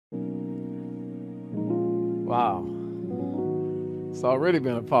Wow. It's already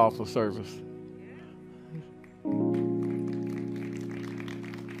been a powerful service.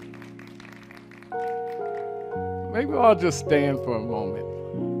 Maybe I'll just stand for a moment.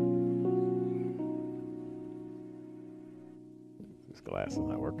 This glass is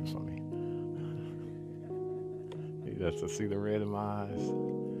not working for me. Maybe that's to see the red in my eyes.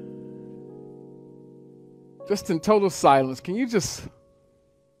 Just in total silence, can you just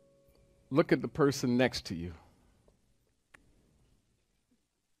look at the person next to you?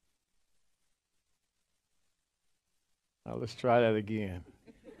 Now let's try that again.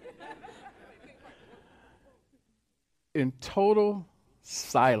 In total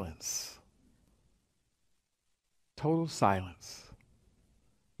silence. Total silence.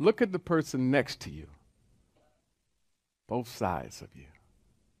 Look at the person next to you. Both sides of you.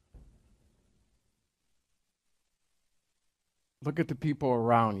 Look at the people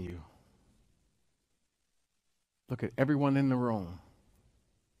around you. Look at everyone in the room.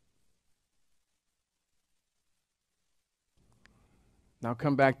 Now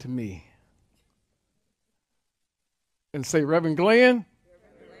come back to me and say, Reverend Glenn,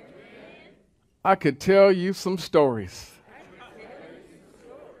 I could tell you some stories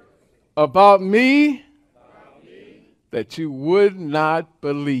about me that you would not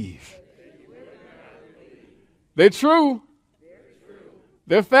believe. They're true.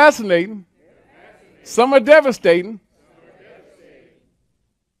 They're fascinating. Some are devastating.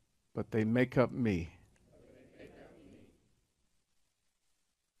 But they make up me.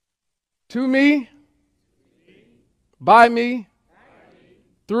 To me, by me,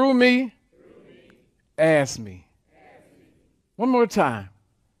 through me, as me. One more time.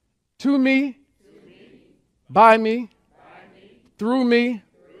 To me, by me, through me,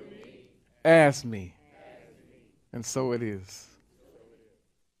 as me. And so it is.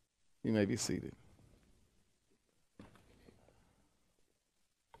 You may be seated.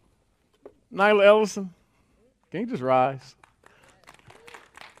 Nyla Ellison, can you just rise?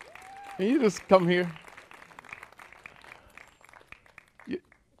 Can you just come here?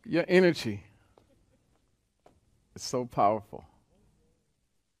 Your energy is so powerful.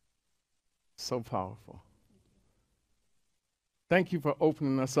 So powerful. Thank you for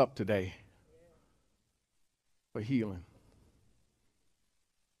opening us up today for healing.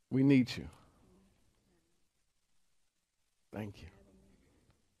 We need you. Thank you.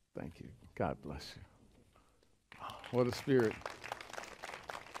 Thank you. God bless you. What a spirit.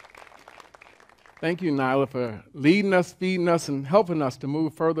 Thank you, Nyla, for leading us, feeding us, and helping us to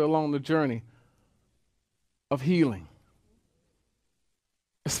move further along the journey of healing.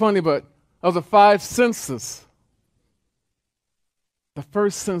 It's funny, but of the 5 senses, the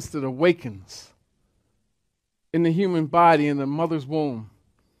first sense that awakens in the human body in the mother's womb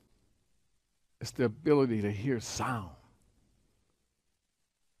is the ability to hear sound.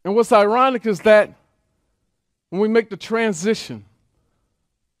 And what's ironic is that when we make the transition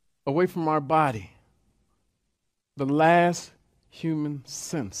away from our body, the last human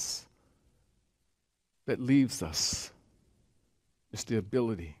sense that leaves us is the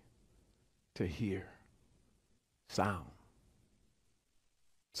ability to hear sound.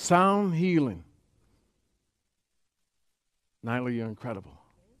 Sound healing. Nyla, you're incredible.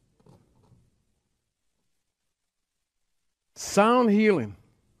 Sound healing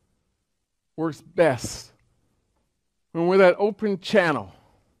works best when we're that open channel,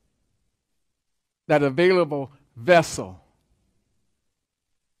 that available vessel,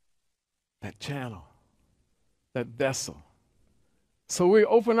 that channel, that vessel. So we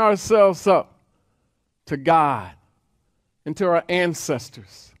open ourselves up to God and to our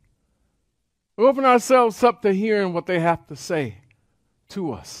ancestors. We open ourselves up to hearing what they have to say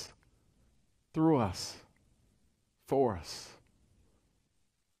to us, through us, for us.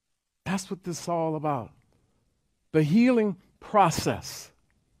 That's what this is all about. The healing process.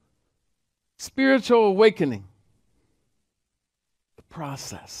 Spiritual awakening. The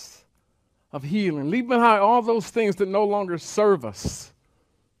process of healing. Leave behind all those things that no longer serve us.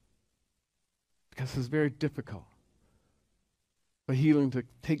 Because it's very difficult for healing to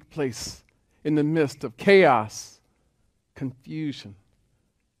take place in the midst of chaos, confusion,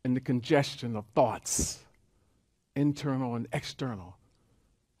 and the congestion of thoughts, internal and external,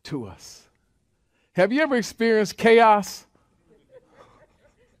 to us. Have you ever experienced chaos?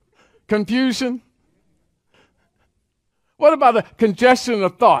 Confusion? What about the congestion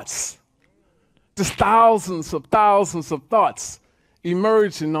of thoughts? Just thousands of thoughts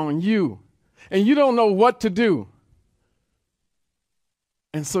emerging on you, and you don't know what to do.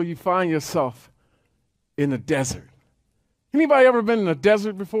 And so you find yourself in a desert. Anybody ever been in a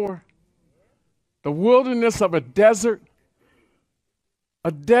desert before? the wilderness of a desert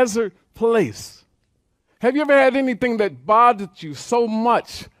place. Have you ever had anything that bothered you so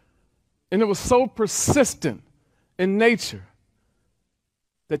much and it was so persistent in nature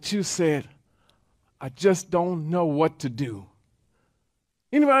that you said, I just don't know what to do?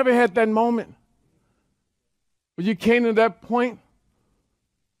 Anybody ever had that moment where you came to that point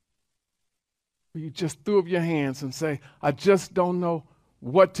where you just threw up your hands and say, I just don't know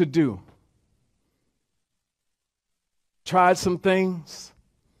what to do? Tried some things,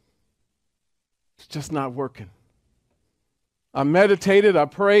 it's just not working. I meditated, I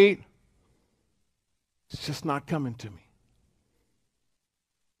prayed, it's just not coming to me.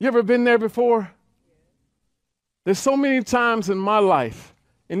 You ever been there before? There's so many times in my life,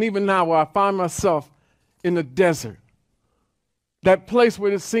 and even now, where I find myself in the desert, that place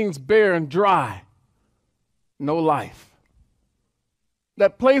where it seems bare and dry, no life.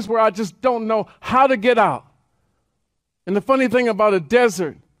 That place where I just don't know how to get out. And the funny thing about a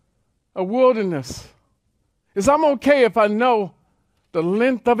desert, a wilderness, is I'm okay if I know the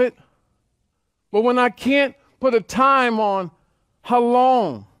length of it, but when I can't put a time on how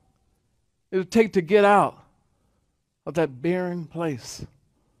long it'll take to get out of that barren place,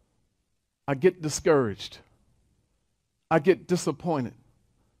 I get discouraged. I get disappointed.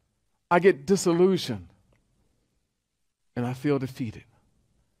 I get disillusioned. And I feel defeated.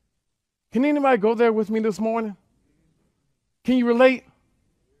 Can anybody go there with me this morning? Can you relate?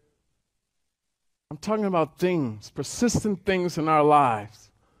 I'm talking about things, persistent things in our lives,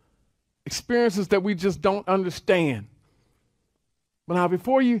 experiences that we just don't understand. But now,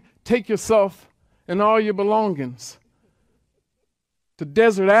 before you take yourself and all your belongings to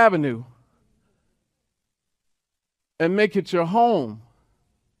Desert Avenue and make it your home,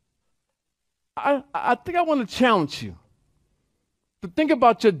 I think I want to challenge you to think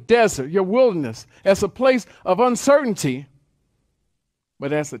about your desert, your wilderness, as a place of uncertainty,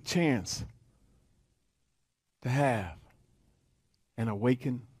 but as a chance to have an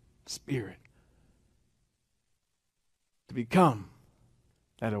awakened spirit, to become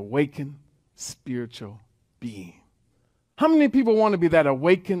that awakened spiritual being. How many people want to be that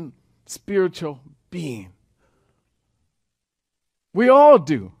awakened spiritual being? We all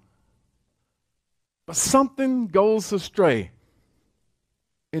do. But something goes astray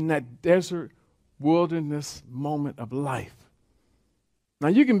in that desert wilderness moment of life. Now,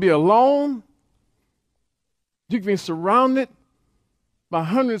 you can be alone. You can be surrounded by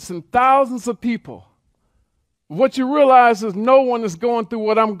hundreds and thousands of people. What you realize is no one is going through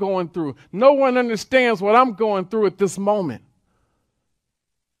what I'm going through. No one understands what I'm going through at this moment.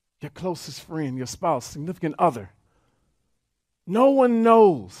 Your closest friend, your spouse, significant other. No one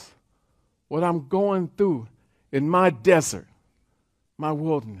knows what I'm going through in my desert, my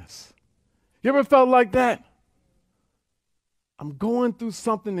wilderness. You ever felt like that? I'm going through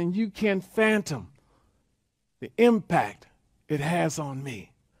something and you can't fathom the impact it has on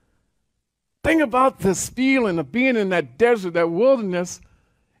me. Think about this feeling of being in that desert, that wilderness.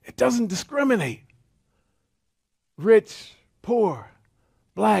 It doesn't discriminate. Rich, poor,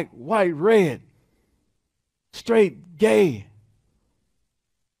 black, white, red, straight, gay,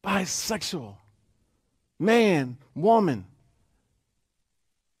 bisexual, man, woman.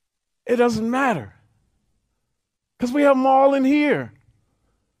 It doesn't matter. Because we have them all in here.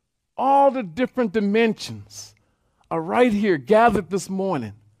 All the different dimensions are right here gathered this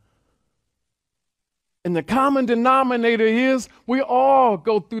morning. And the common denominator is we all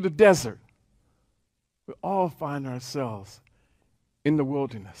go through the desert. We all find ourselves in the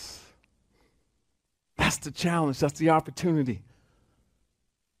wilderness. That's the challenge. That's the opportunity.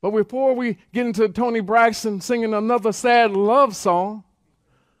 But before we get into Tony Braxton singing another sad love song,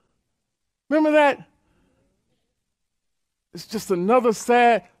 remember that? It's just another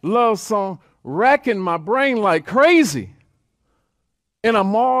sad love song racking my brain like crazy. And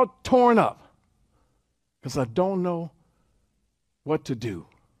I'm all torn up because I don't know what to do.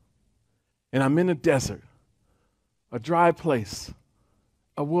 And I'm in a desert, a dry place,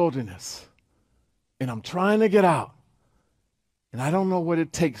 a wilderness. And I'm trying to get out. And I don't know what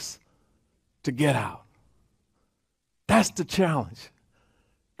it takes to get out. That's the challenge.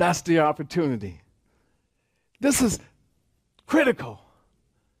 That's the opportunity. This is critical.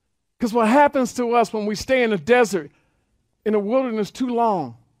 Because what happens to us when we stay in the desert, in the wilderness too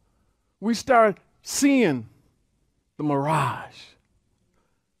long, we start seeing the mirage,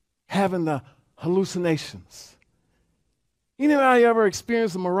 having the hallucinations. Anybody ever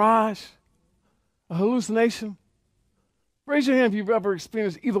experienced a mirage, a hallucination? Raise your hand if you've ever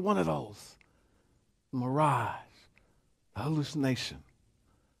experienced either one of those. The mirage, the hallucination.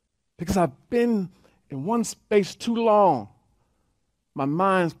 Because I've been in one space too long. My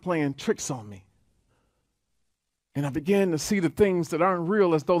mind's playing tricks on me. And I began to see the things that aren't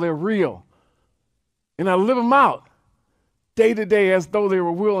real as though they're real. And I live them out day to day as though they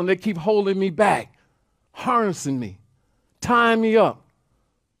were real, and they keep holding me back, harnessing me, tying me up,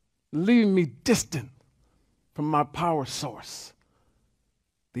 leaving me distant from my power source,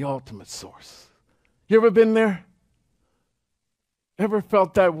 the ultimate source. You ever been there? Ever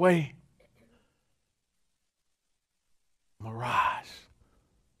felt that way? Mirage,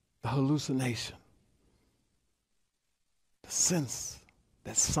 the hallucination, the sense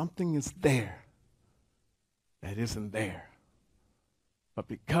that something is there that isn't there. But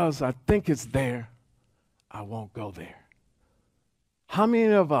because I think it's there, I won't go there. How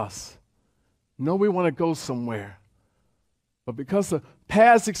many of us know we want to go somewhere, but because of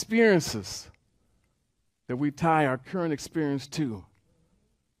past experiences that we tie our current experience to,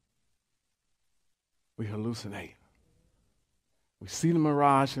 we hallucinate. We see the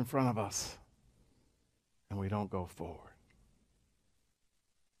mirage in front of us, and we don't go forward.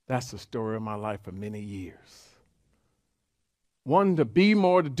 That's the story of my life for many years. Wanting to be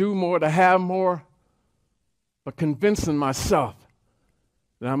more, to do more, to have more, but convincing myself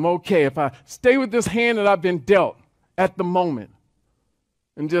that I'm okay if I stay with this hand that I've been dealt at the moment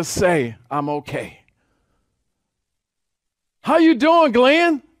and just say, I'm okay. How you doing,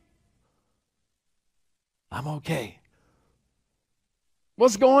 Glenn? I'm okay.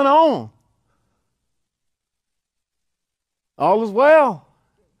 What's going on? All is well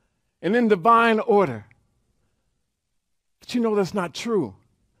and in divine order. But you know that's not true.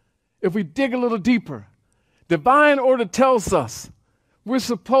 If we dig a little deeper, divine order tells us we're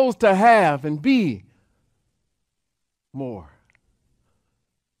supposed to have and be more.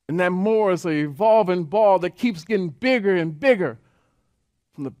 And that more is an evolving ball that keeps getting bigger and bigger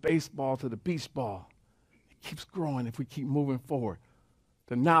from the baseball to the beach ball. It keeps growing if we keep moving forward.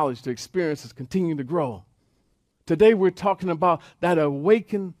 The knowledge, the experiences continue to grow. Today we're talking about that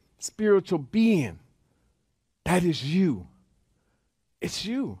awakened spiritual being. That is you. It's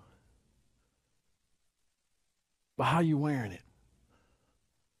you. But how are you wearing it?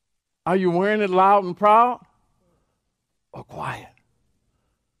 Are you wearing it loud and proud or quiet?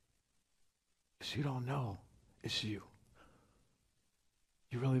 Because you don't know it's you.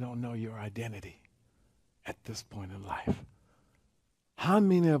 You really don't know your identity at this point in life. How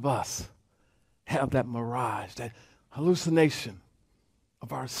many of us have that mirage, that hallucination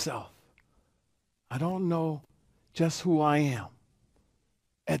of ourself? I don't know just who I am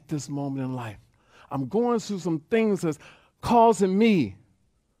at this moment in life. I'm going through some things that's causing me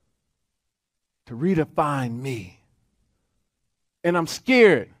to redefine me. And I'm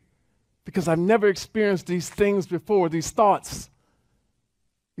scared because I've never experienced these things before, these thoughts,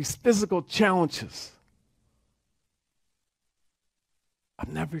 these physical challenges.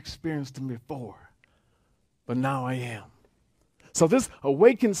 I've never experienced them before, but now I am. So this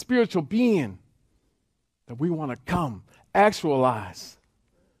awakened spiritual being that we want to come, actualize,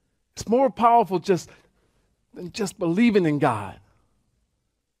 it's more powerful than just believing in God.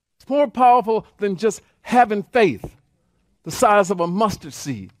 It's more powerful than just having faith the size of a mustard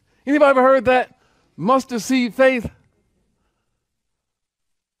seed. Anybody ever heard that? Mustard seed faith?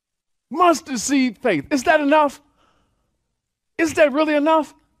 Mustard seed faith. Is that enough? Is that really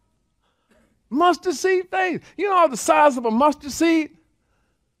enough? Mustard seed faith. You know the size of a mustard seed?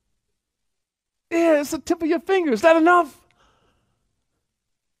 Yeah, it's the tip of your finger. Is that enough?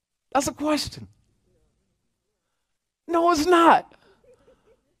 That's a question. No, it's not.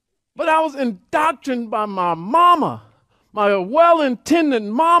 But I was indoctrined by my mama, my well-intended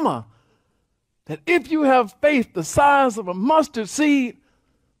mama, that if you have faith the size of a mustard seed,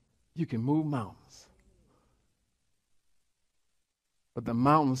 you can move mountains. But the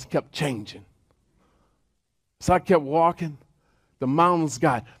mountains kept changing. So I kept walking. The mountains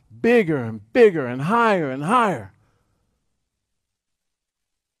got bigger and bigger and higher and higher.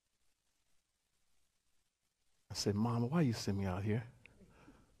 I said, Mama, why you send me out here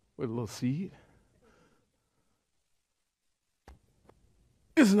with a little seed?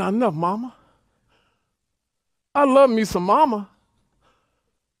 It's not enough, Mama. I love me some Mama.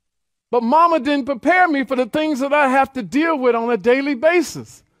 But Mama didn't prepare me for the things that I have to deal with on a daily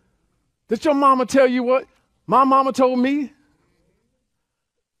basis. Did your mama tell you what my mama told me?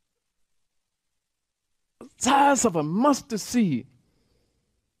 The size of a mustard seed.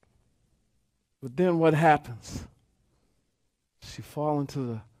 But then what happens? She falls into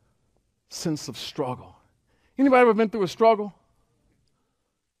the sense of struggle. Anybody ever been through a struggle?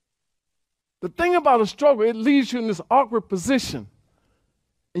 The thing about a struggle, it leaves you in this awkward position.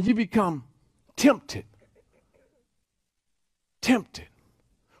 and you become tempted. Tempted.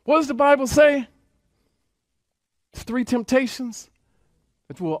 What does the Bible say? It's 3 temptations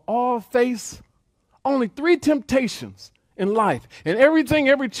that we'll all face. Only 3 temptations in life. And everything,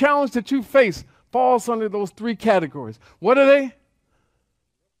 every challenge that you face falls under those 3 categories. What are they?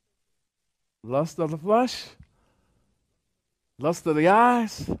 Lust of the flesh, lust of the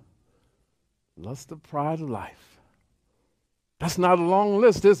eyes, lust of pride of life. That's not a long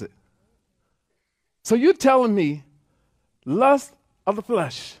list, is it? So you're telling me lust of the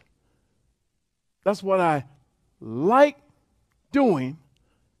flesh, that's what I like doing.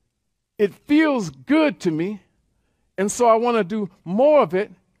 It feels good to me, and so I want to do more of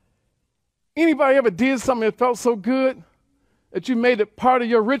it. Anybody ever did something that felt so good that you made it part of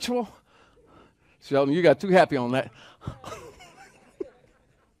your ritual? Sheldon, you got too happy on that.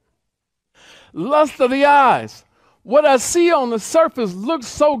 Lust of the eyes. What I see on the surface looks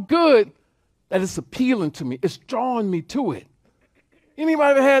so good that it's appealing to me. It's drawing me to it.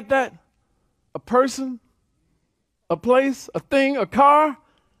 Anybody ever had that? A person, a place, a thing, a car,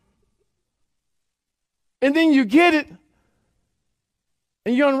 and then you get it,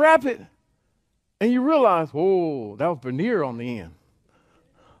 and you unwrap it, and you realize, whoa, that was veneer on the end.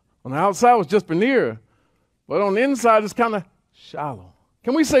 On the outside was just veneer, but on the inside it's kind of shallow.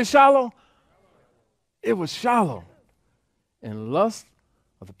 Can we say shallow? It was shallow. And lust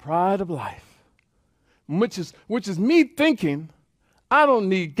of the pride of life, which is me thinking I don't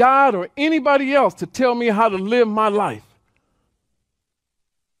need God or anybody else to tell me how to live my life.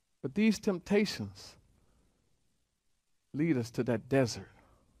 But these temptations lead us to that desert,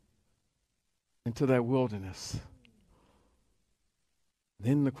 into that wilderness.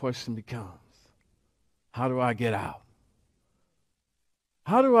 Then the question becomes, how do I get out?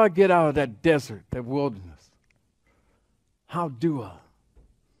 How do I get out of that desert, that wilderness? How do I?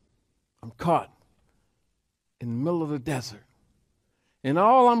 I'm caught in the middle of the desert. And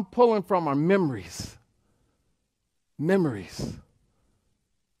all I'm pulling from are memories. Memories.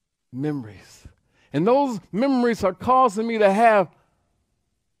 Memories. And those memories are causing me to have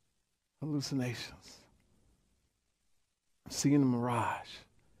hallucinations. I'm seeing a mirage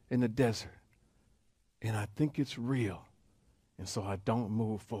in the desert, and I think it's real, and so I don't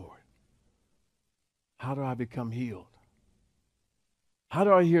move forward. How do I become healed? How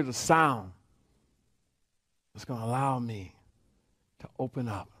do I hear the sound that's going to allow me to open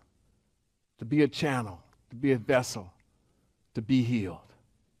up, to be a channel, to be a vessel, to be healed?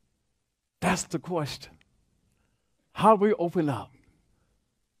 That's the question. How do we open up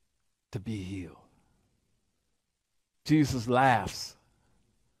to be healed? Jesus laughs.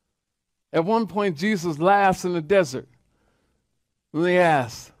 At one point, Jesus laughs in the desert. And he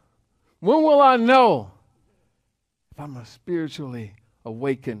asks, when will I know if I'm a spiritually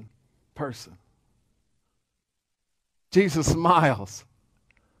awakened person? Jesus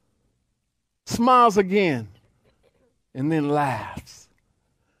smiles again, and then laughs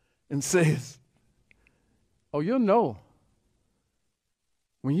and says, oh, you'll know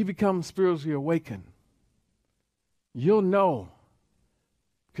when you become spiritually awakened. You'll know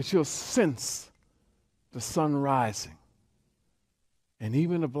because you'll sense the sun rising. And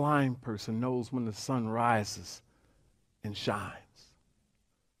even a blind person knows when the sun rises and shines.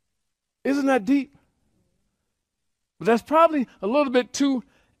 Isn't that deep? But that's probably a little bit too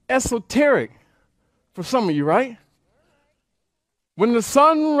esoteric for some of you, right? When the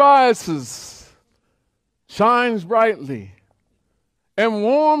sun rises, shines brightly, and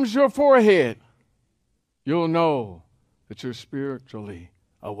warms your forehead, you'll know that you're spiritually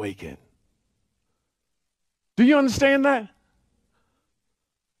awakened. Do you understand that?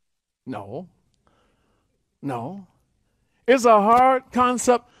 No. It's a hard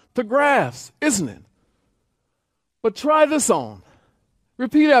concept to grasp, isn't it? But try this on.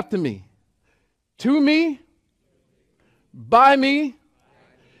 Repeat after me. To me, by me,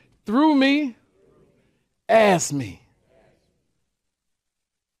 through me, as me.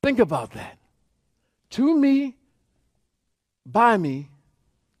 Think about that. To me, by me,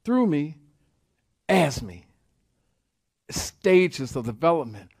 through me, as me. Stages of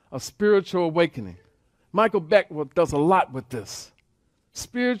development, of spiritual awakening. Michael Beck does a lot with this.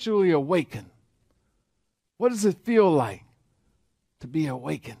 Spiritually awakened. What does it feel like to be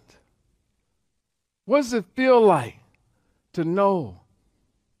awakened? What does it feel like to know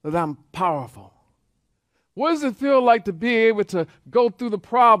that I'm powerful? What does it feel like to be able to go through the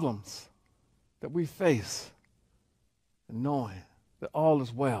problems that we face and knowing that all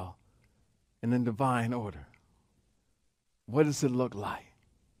is well and in divine order? What does it look like?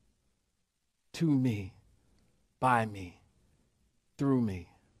 To me, by me, through me,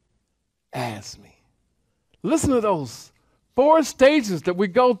 as me. Listen to those 4 stages that we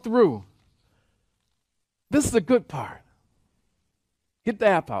go through. This is the good part. Get the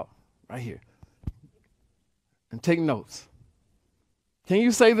app out right here and take notes. Can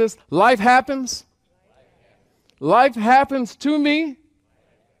you say this? Life happens. Life happens to me.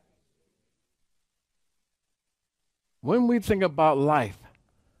 When we think about life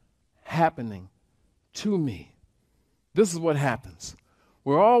happening to me, this is what happens.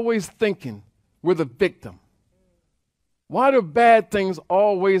 We're always thinking we're the victim. Why do bad things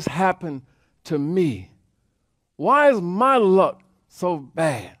always happen to me? Why is my luck so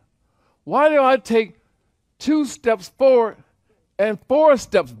bad? Why do I take 2 steps forward and 4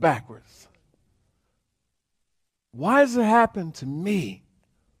 steps backwards? Why does it happen to me?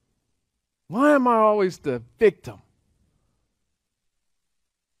 Why am I always the victim?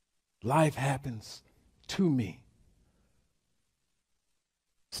 Life happens to me.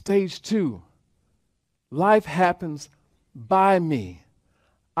 Stage 2, life happens by me.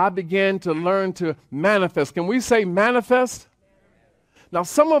 I began to learn to manifest. Can we say manifest? Now,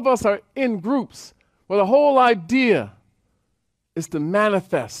 some of us are in groups where the whole idea is to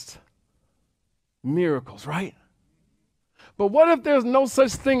manifest miracles, right? But what if there's no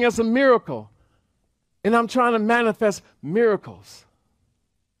such thing as a miracle and I'm trying to manifest miracles?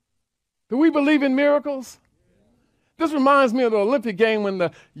 Do we believe in miracles? This reminds me of the Olympic game when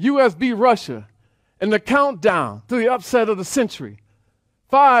the U.S. beat Russia and the countdown to the upset of the century.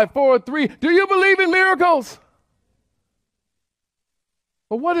 5, 4, 3. Do you believe in miracles?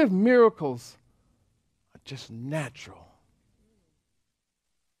 But what if miracles are just natural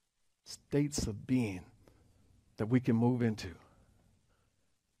states of being that we can move into?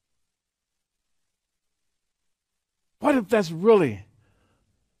 What if that's really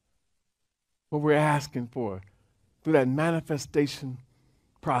what we're asking for through that manifestation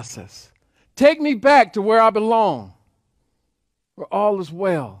process? Take me back to where I belong, where all is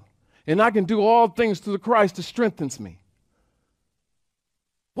well, and I can do all things through the Christ that strengthens me.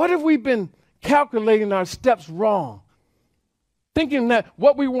 What if we've been calculating our steps wrong, thinking that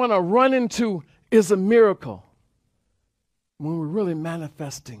what we want to run into is a miracle, when we're really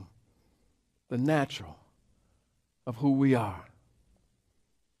manifesting the natural of who we are?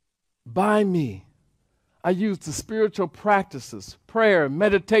 By me, I use the spiritual practices, prayer,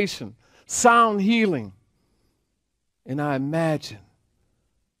 meditation, sound healing, and I imagine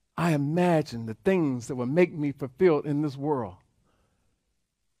the things that will make me fulfilled in this world.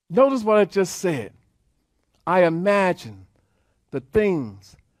 Notice what I just said. I imagine the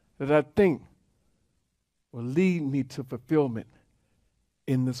things that I think will lead me to fulfillment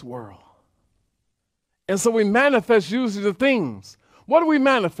in this world. And so we manifest usually the things. What do we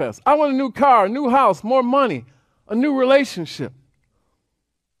manifest? I want a new car, a new house, more money, a new relationship.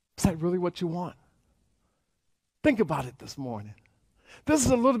 Is that really what you want? Think about it this morning. This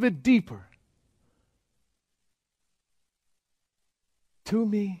is a little bit deeper. To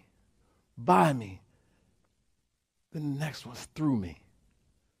me, by me. Then the next one's through me.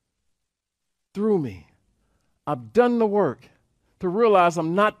 Through me. I've done the work to realize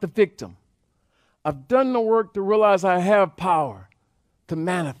I'm not the victim. I've done the work to realize I have power to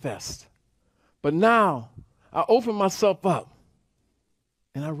manifest. But now I open myself up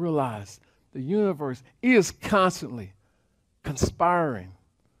and I realize the universe is constantly conspiring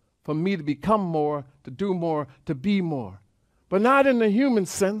for me to become more, to do more, to be more. But not in the human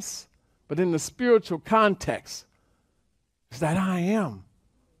sense, but in the spiritual context. Is that I am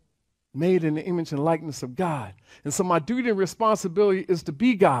made in the image and likeness of God. And so my duty and responsibility is to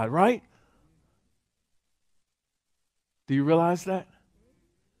be God, right? Do you realize that?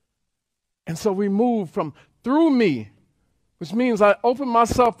 And so we move from through me, which means I open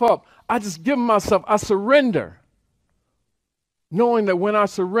myself up. I just give myself, I surrender. Knowing that when I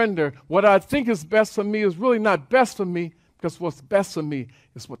surrender, what I think is best for me is really not best for me, because what's best for me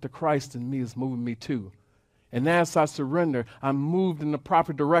is what the Christ in me is moving me to. And as I surrender, I'm moved in the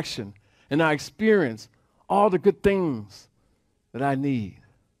proper direction, and I experience all the good things that I need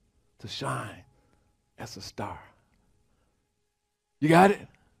to shine as a star. You got it?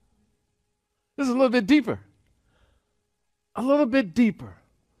 This is a little bit deeper. A little bit deeper.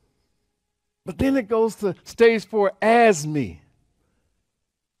 But then it goes to stage 4, as me.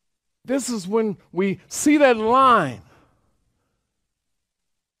 This is when we see that line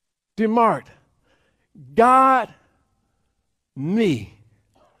demarked. God, me.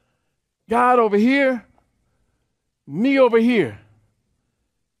 God over here, me over here.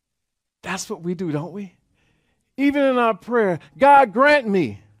 That's what we do, don't we? Even in our prayer, God grant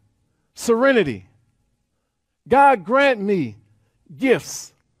me serenity. God grant me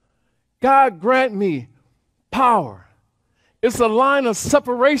gifts. God grant me power. It's a line of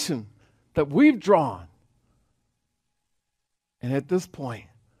separation that we've drawn. And at this point,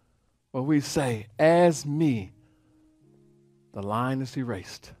 where we say, as me, the line is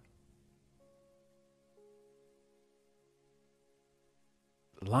erased.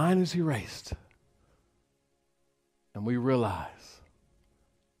 The line is erased. And we realize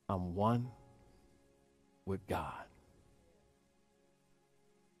I'm one with God.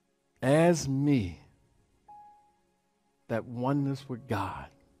 As me, that oneness with God.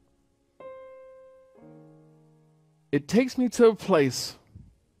 It takes me to a place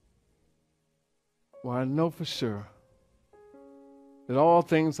where I know for sure that all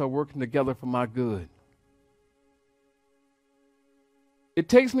things are working together for my good. It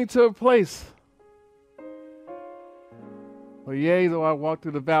takes me to a place where, yea, though I walk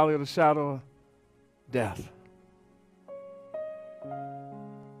through the valley of the shadow of death,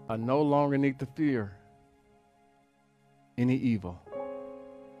 I no longer need to fear any evil.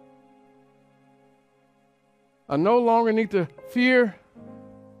 I no longer need to fear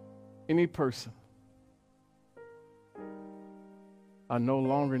any person. I no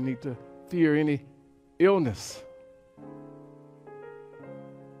longer need to fear any illness.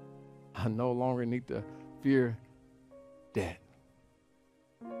 I no longer need to fear death.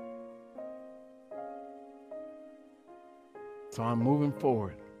 So I'm moving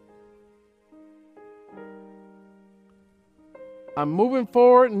forward. I'm moving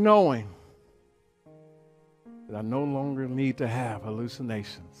forward knowing that I no longer need to have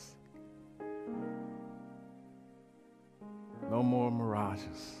hallucinations. No more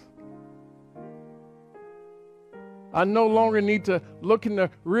mirages. I no longer need to look in the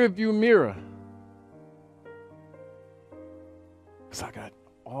rearview mirror, because I got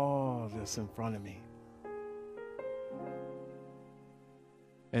all this in front of me.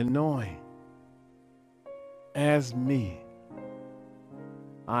 And knowing, as me,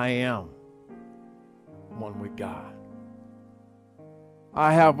 I am one with God.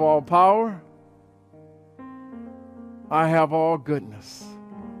 I have all power. I have all goodness.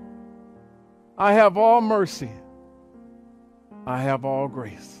 I have all mercy. I have all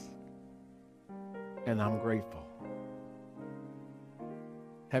grace. And I'm grateful.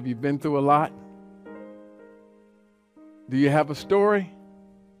 Have you been through a lot? Do you have a story?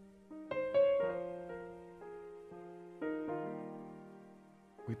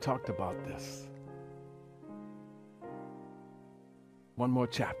 We talked about this. One more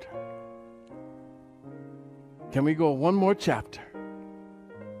chapter. Can we go one more chapter?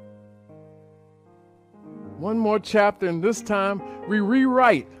 One more chapter, and this time we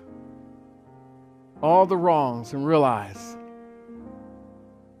rewrite all the wrongs and realize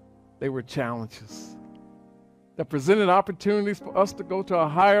they were challenges that presented opportunities for us to go to a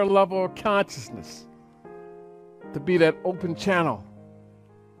higher level of consciousness, to be that open channel,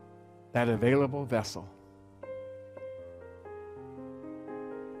 that available vessel.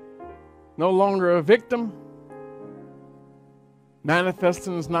 No longer a victim.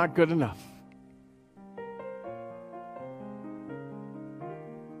 Manifesting is not good enough.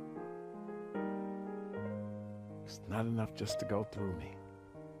 It's not enough just to go through me.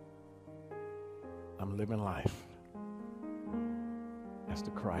 I'm living life as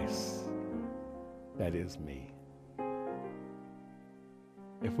the Christ that is me.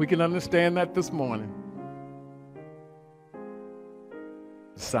 If we can understand that this morning,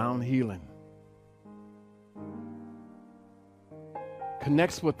 sound healing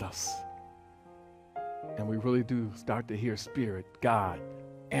connects with us, and we really do start to hear Spirit, God,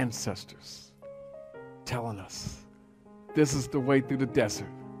 ancestors telling us this is the way through the desert.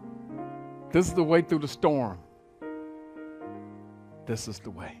 This is the way through the storm. This is the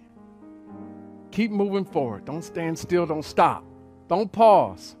way. Keep moving forward. Don't stand still. Don't stop. Don't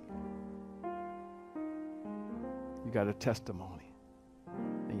pause. You got a testimony,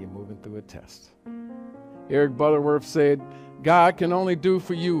 and you're moving through a test. Eric Butterworth said, God can only do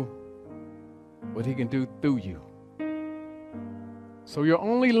for you what he can do through you. So you're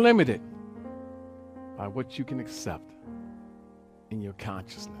only limited by what you can accept in your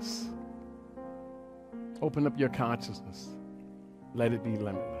consciousness. Open up your consciousness. Let it be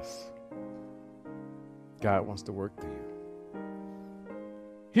limitless. God wants to work through you.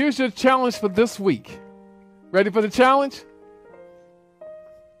 Here's your challenge for this week. Ready for the challenge?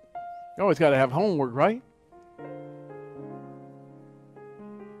 You always got to have homework, right?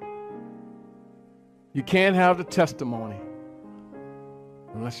 You can't have the testimony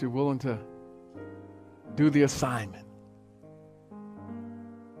unless you're willing to do the assignment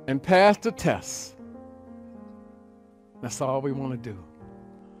and pass the test. That's all we want to do.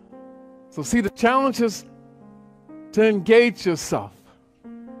 So see, the challenge is to engage yourself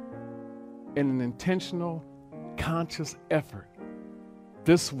in an intentional, conscious effort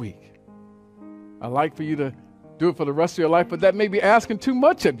this week. I'd like for you to do it for the rest of your life, but that may be asking too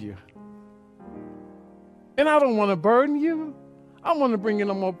much of you. And I don't want to burden you. I want to bring you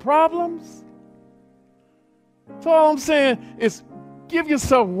no more problems. So all I'm saying is give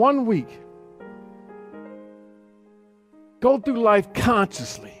yourself 1 week. Go through life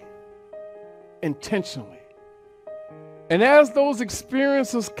consciously, intentionally. And as those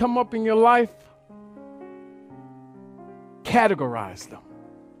experiences come up in your life, categorize them.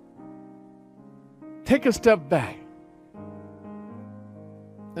 Take a step back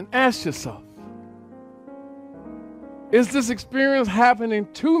and ask yourself, is this experience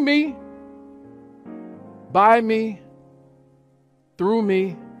happening to me, by me, through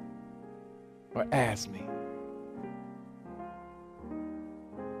me, or as me?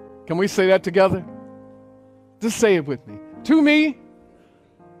 Can we say that together? Just say it with me. To me,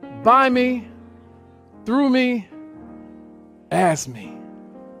 by me, through me, as me.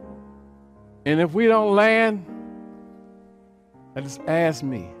 And if we don't land, that is as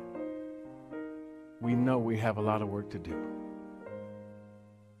me, we know we have a lot of work to do.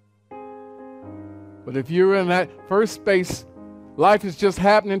 But if you're in that first space, life is just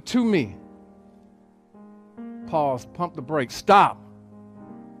happening to me. Pause, pump the brakes, stop.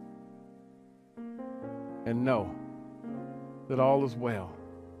 And know that all is well.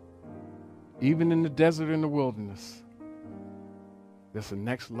 Even in the desert and the wilderness, there's a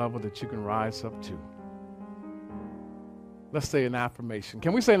next level that you can rise up to. Let's say an affirmation.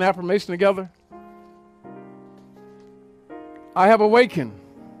 Can we say an affirmation together? I have awakened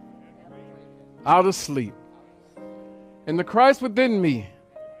out of sleep, and the Christ within me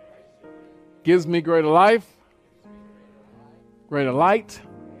gives me greater life, greater light,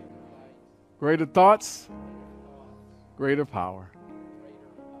 greater thoughts, greater power.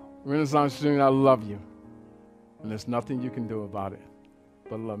 Renaissance student, I love you, and there's nothing you can do about it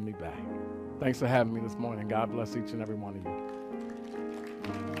but love me back. Thanks for having me this morning. God bless each and every one of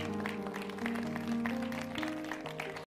you.